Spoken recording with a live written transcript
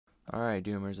Alright,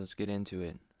 Doomers, let's get into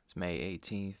it. It's May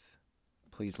 18th.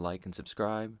 Please like and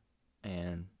subscribe,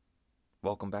 and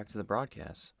welcome back to the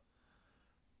broadcast.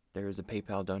 There is a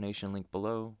PayPal donation link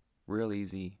below. Real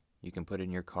easy. You can put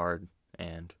in your card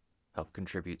and help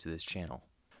contribute to this channel.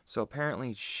 So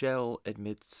apparently Shell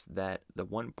admits that the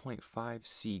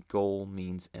 1.5C goal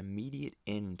means immediate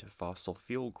end to fossil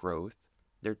fuel growth.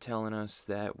 They're telling us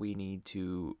that we need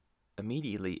to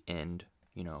immediately end,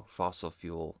 fossil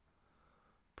fuel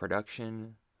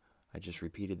production. I just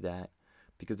repeated that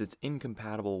because it's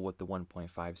incompatible with the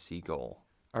 1.5C goal.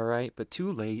 Alright, but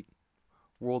too late.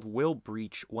 World will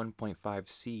breach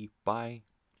 1.5C by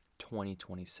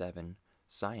 2027.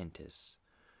 Scientists.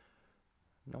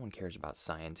 No one cares about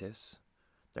scientists.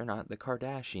 They're not the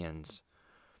Kardashians.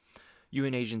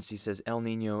 UN agency says El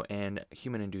Nino and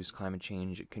human-induced climate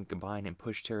change can combine and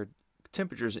push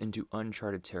temperatures into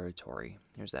uncharted territory.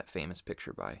 Here's that famous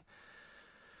picture by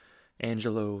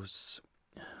Angelos,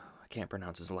 I can't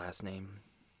pronounce his last name,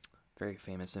 very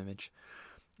famous image.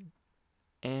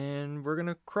 And we're going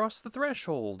to cross the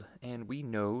threshold, and we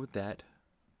know that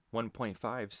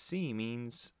 1.5C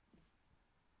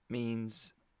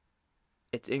means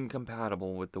it's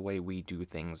incompatible with the way we do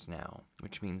things now,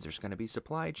 which means there's going to be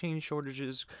supply chain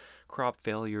shortages, crop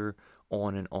failure,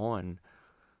 on and on.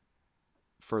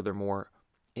 Furthermore,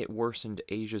 it worsened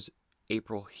Asia's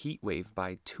April heat wave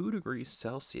by 2 degrees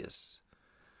Celsius.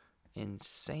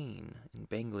 Insane. In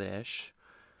Bangladesh,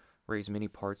 raised many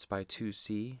parts by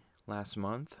 2C last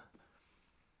month.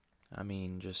 I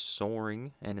mean, just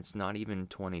soaring, and it's not even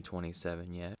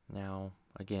 2027 yet. Now,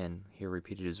 again, here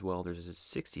repeated as well, there's a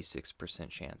 66%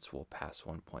 chance we'll pass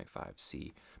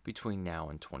 1.5C between now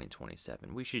and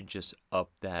 2027. We should just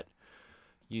up that,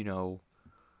 to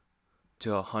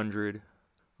 100.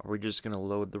 Are we just going to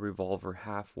load the revolver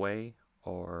halfway,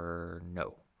 or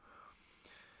no?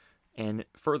 And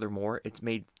furthermore, it's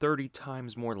made 30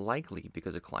 times more likely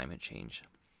because of climate change,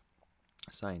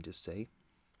 scientists say.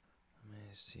 Let me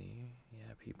see.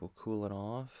 Yeah, people cooling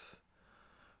off.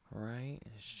 Right?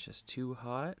 It's just too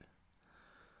hot.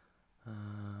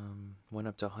 Went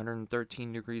up to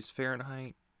 113 degrees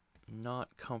Fahrenheit.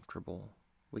 Not comfortable.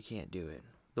 We can't do it.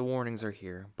 The warnings are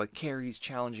here, but Kerry's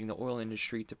challenging the oil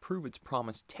industry to prove its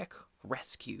promised tech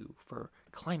rescue for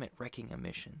climate-wrecking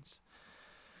emissions.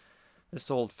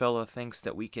 This old fella thinks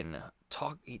that we can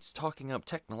he's talking up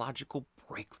technological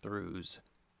breakthroughs.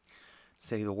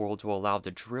 Say the world will allow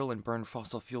to drill and burn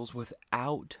fossil fuels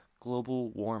without global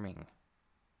warming.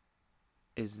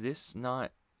 Is this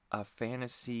not a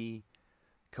fantasy,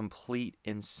 complete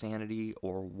insanity,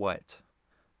 or what?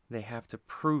 They have to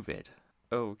prove it.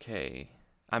 Okay.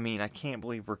 I mean, I can't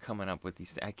believe we're coming up with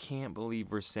these. I can't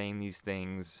believe we're saying these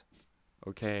things.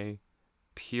 Okay?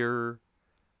 Pure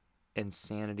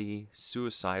insanity,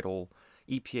 suicidal.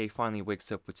 EPA finally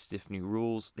wakes up with stiff new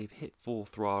rules. They've hit full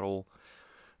throttle.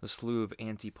 A slew of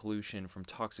anti-pollution from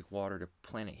toxic water to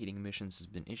planet heating emissions has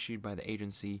been issued by the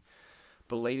agency,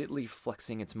 belatedly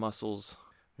flexing its muscles.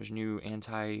 There's new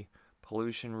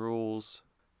anti-pollution rules.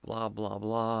 Blah, blah,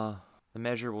 blah. The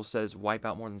measure says wipe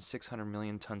out more than 600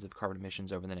 million tons of carbon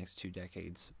emissions over the next 2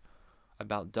 decades.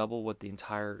 About double what the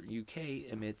entire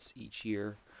UK emits each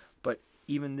year. But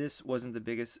even this wasn't the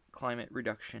biggest climate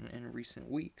reduction in recent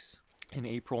weeks. In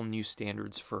April, new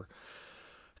standards for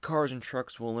cars and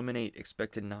trucks will eliminate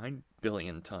expected 9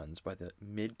 billion tons by the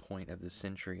midpoint of the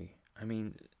century. I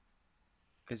mean,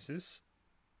 is this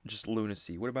just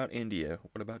lunacy? What about India?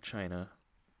 What about China?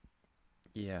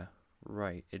 Yeah,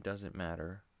 right. It doesn't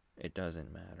matter. It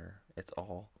doesn't matter. It's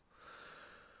all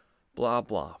blah,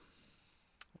 blah.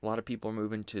 A lot of people are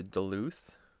moving to Duluth.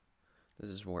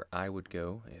 This is where I would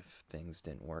go if things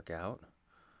didn't work out.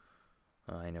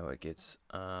 I know it gets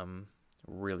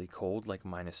really cold, like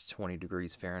minus 20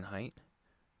 degrees Fahrenheit.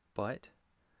 But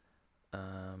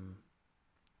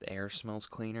the air smells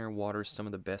cleaner. Water's some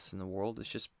of the best in the world. It's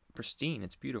just pristine.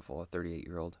 It's beautiful, a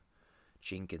 38-year-old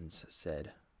Jenkins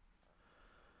said.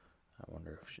 I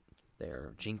wonder if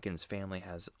their Jenkins family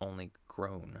has only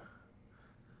grown.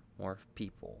 More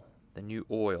people. The new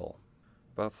oil.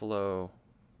 Buffalo,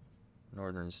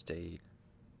 northern state.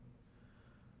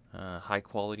 High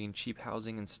quality and cheap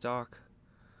housing and stock.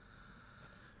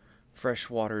 Fresh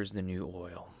water is the new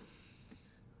oil.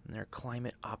 And they're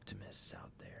climate optimists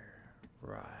out there.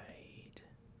 Right.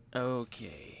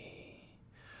 Okay.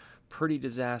 Pretty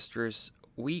disastrous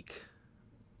week.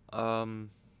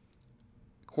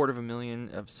 250,000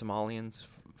 of Somalians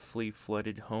flee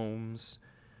flooded homes.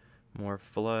 More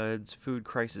floods. Food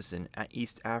crisis in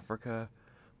East Africa.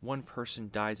 1 person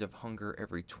dies of hunger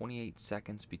every 28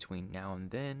 seconds between now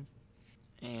and then.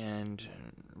 And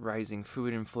rising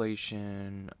food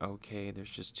inflation. Okay, there's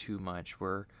just too much.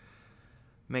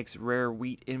 Makes rare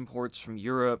wheat imports from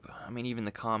Europe. I mean, even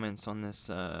the comments on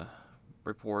this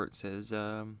report says,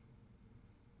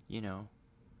 you know,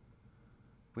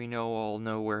 we all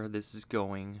know where this is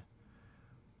going.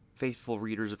 Faithful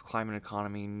readers of Climate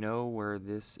Economy know where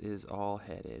this is all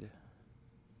headed.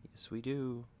 Yes, we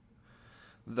do.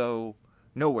 Though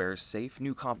nowhere is safe,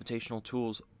 new computational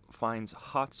tools finds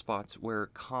hotspots where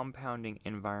compounding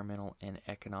environmental and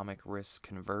economic risks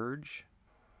converge.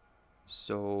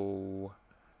 So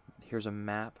here's a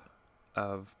map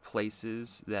of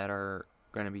places that are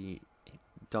going to be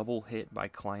double hit by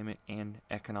climate and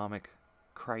economic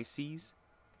crises.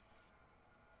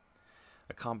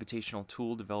 A computational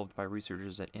tool developed by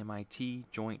researchers at MIT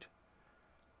Joint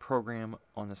Program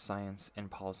on the Science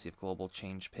and Policy of Global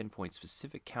Change pinpoints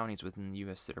specific counties within the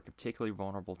U.S. that are particularly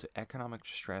vulnerable to economic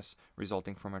stress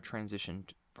resulting from a transition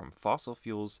from fossil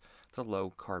fuels to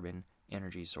low-carbon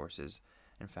energy sources.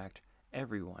 In fact,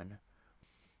 everyone,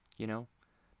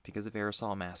 because of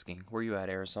aerosol masking. Where you at,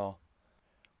 aerosol?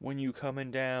 When you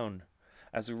coming down?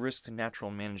 As the risk to natural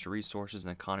and managed resources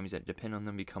and economies that depend on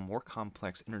them become more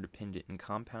complex, interdependent, and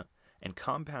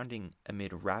compounding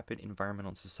amid rapid environmental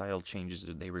and societal changes,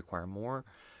 they require more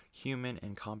human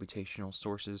and computational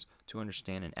sources to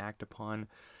understand and act upon.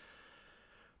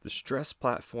 The stress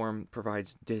platform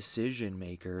provides decision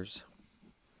makers,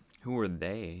 who are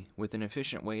they, with an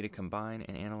efficient way to combine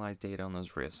and analyze data on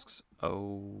those risks.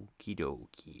 Okie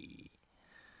dokie.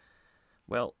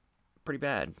 Well, pretty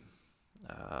bad.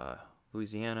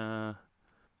 Louisiana,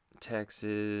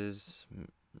 Texas,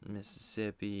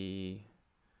 Mississippi,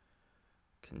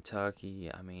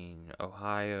 Kentucky,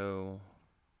 Ohio,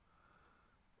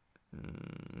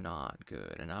 not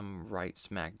good. And I'm right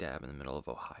smack dab in the middle of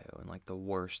Ohio, in like the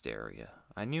worst area.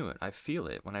 I knew it. I feel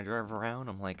it. When I drive around,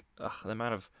 I'm like, ugh, the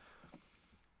amount of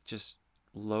just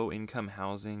low income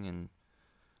housing, and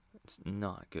it's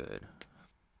not good.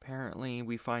 Apparently,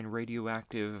 we find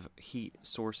radioactive heat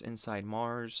source inside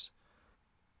Mars.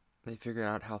 They figured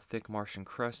out how thick Martian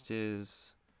crust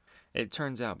is. It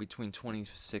turns out between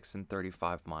 26 and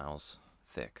 35 miles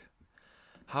thick.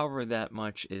 However, that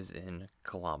much is in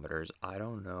kilometers. I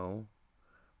don't know.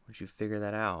 Once you figure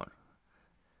that out.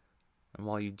 And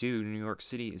while you do, New York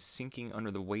City is sinking under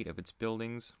the weight of its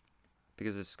buildings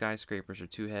because its skyscrapers are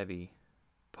too heavy.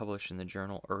 Published in the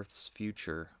journal Earth's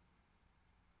Future.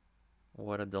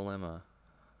 What a dilemma.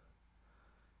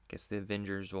 Guess the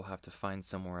Avengers will have to find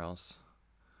somewhere else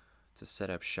to set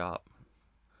up shop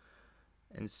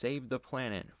and save the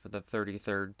planet for the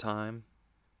 33rd time.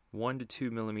 1 to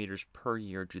 2 millimeters per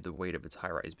year due to the weight of its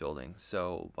high-rise building.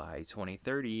 So by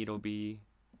 2030, it'll be,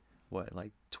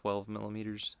 12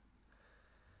 millimeters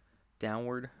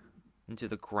downward into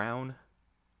the ground?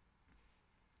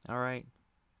 Alright.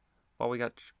 While we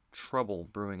got trouble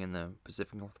brewing in the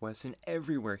Pacific Northwest and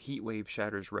everywhere, heat wave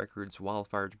shatters records,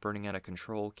 wildfires burning out of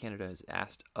control, Canada has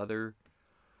asked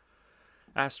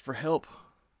for help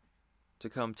to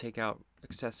come take out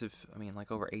excessive,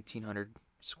 over 1,800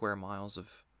 square miles of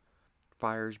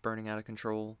fires burning out of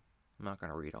control. I'm not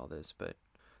going to read all this, but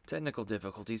technical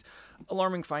difficulties.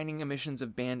 Alarming finding emissions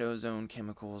of banned ozone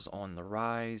chemicals on the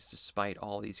rise, despite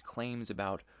all these claims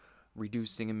about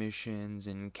reducing emissions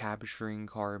and capturing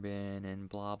carbon and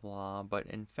blah blah. But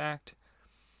in fact,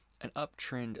 an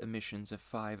uptrend emissions of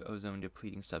 5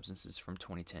 ozone-depleting substances from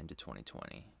 2010 to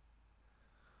 2020.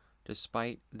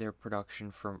 Despite their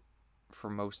production for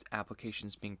most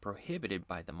applications being prohibited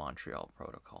by the Montreal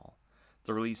Protocol.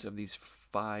 The release of these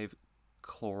 5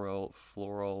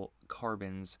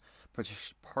 chlorofluorocarbons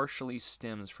partially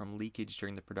stems from leakage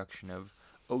during the production of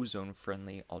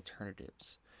ozone-friendly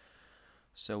alternatives.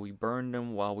 So we burned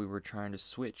them while we were trying to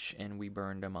switch, and we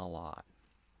burned them a lot.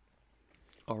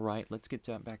 Alright, let's get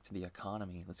back to the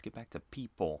economy. Let's get back to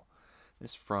people.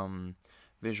 This is from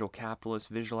Visual Capitalist,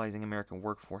 visualizing American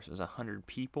workforce as 100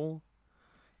 people.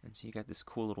 And so you got this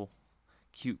cool little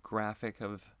cute graphic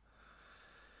of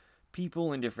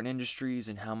people in different industries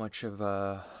and how much of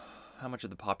the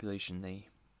population they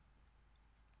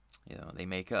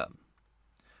make up.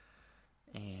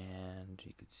 And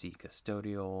you could see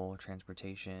custodial,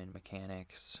 transportation,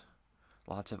 mechanics,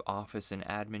 lots of office and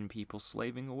admin people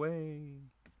slaving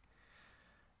away.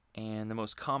 And the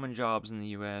most common jobs in the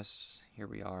U.S., here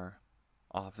we are,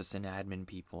 office and admin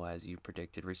people, as you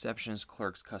predicted, receptionists,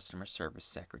 clerks, customer service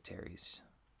secretaries.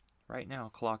 Right now,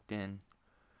 clocked in,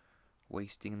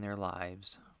 wasting their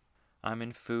lives. I'm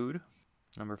in food,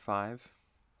 number 5.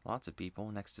 Lots of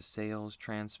people, next to sales,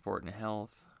 transport, and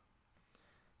health.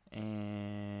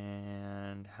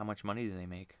 And how much money do they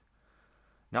make?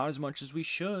 Not as much as we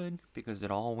should, because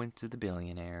it all went to the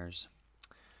billionaires.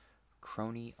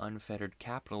 Crony unfettered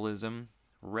capitalism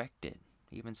wrecked it.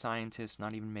 Even scientists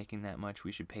not even making that much,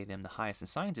 we should pay them the highest. And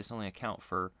scientists only account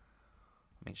for,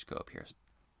 let me just go up here,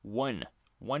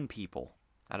 one people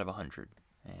out of 100.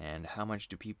 And how much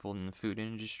do people in the food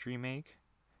industry make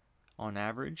on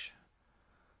average?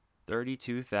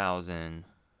 32,000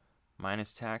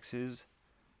 minus taxes,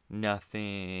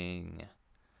 nothing.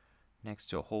 Next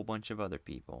to a whole bunch of other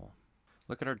people.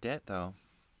 Look at our debt, though.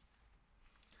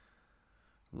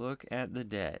 Look at the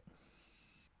debt.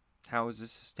 How is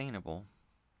this sustainable?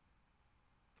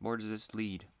 Where does this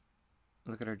lead?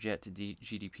 Look at our debt to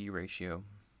GDP ratio.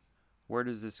 Where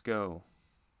does this go?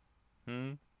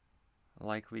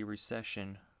 Likely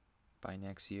recession by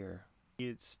next year.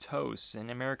 It's toast,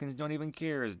 and Americans don't even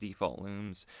care as default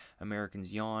looms.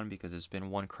 Americans yawn because there's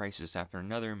been one crisis after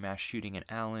another. Mass shooting in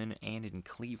Allen and in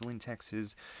Cleveland,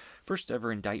 Texas. First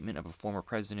ever indictment of a former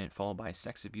president, followed by a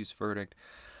sex abuse verdict.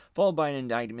 Followed by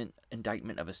an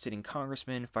indictment of a sitting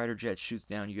congressman. Fighter jet shoots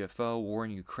down UFO. War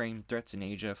in Ukraine. Threats in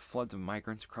Asia. Floods of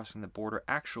migrants crossing the border.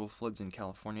 Actual floods in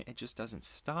California. It just doesn't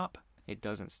stop. It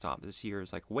doesn't stop. This year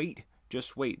is like, wait,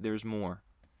 just wait, there's more.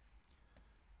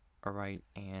 Alright,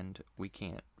 and we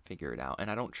can't figure it out. And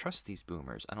I don't trust these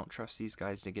boomers. I don't trust these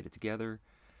guys to get it together.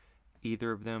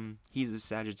 Either of them. He's a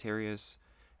Sagittarius,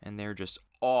 and they're just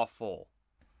awful.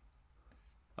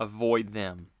 Avoid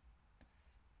them.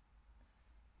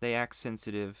 They act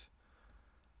sensitive,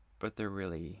 but they're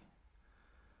really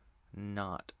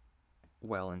not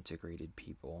well-integrated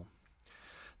people.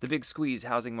 The big squeeze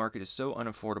housing market is so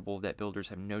unaffordable that builders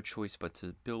have no choice but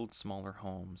to build smaller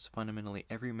homes. Fundamentally,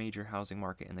 every major housing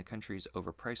market in the country is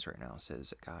overpriced right now,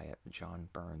 says a guy at John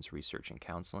Burns Research and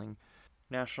Counseling.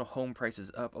 National home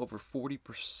prices up over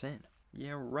 40%.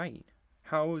 Yeah, right.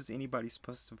 How is anybody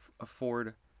supposed to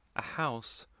afford a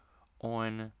house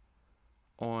on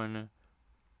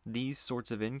these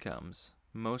sorts of incomes?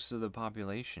 Most of the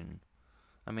population.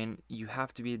 I mean, you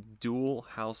have to be a dual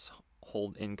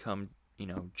household income,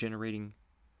 generating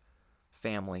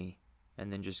family,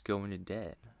 and then just go into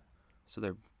debt. So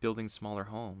they're building smaller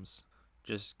homes.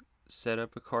 Just set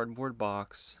up a cardboard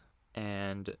box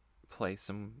and play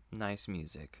some nice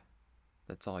music.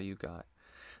 That's all you got.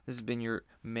 This has been your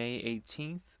May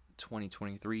 18th,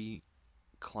 2023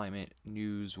 Climate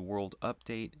News World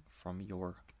Update from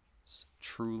yours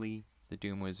truly, the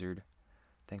Doom Wizard.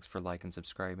 Thanks for liking and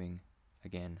subscribing.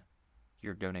 Again,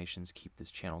 your donations keep this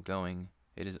channel going.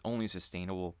 It is only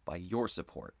sustainable by your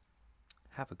support.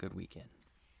 Have a good weekend.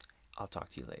 I'll talk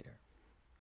to you later.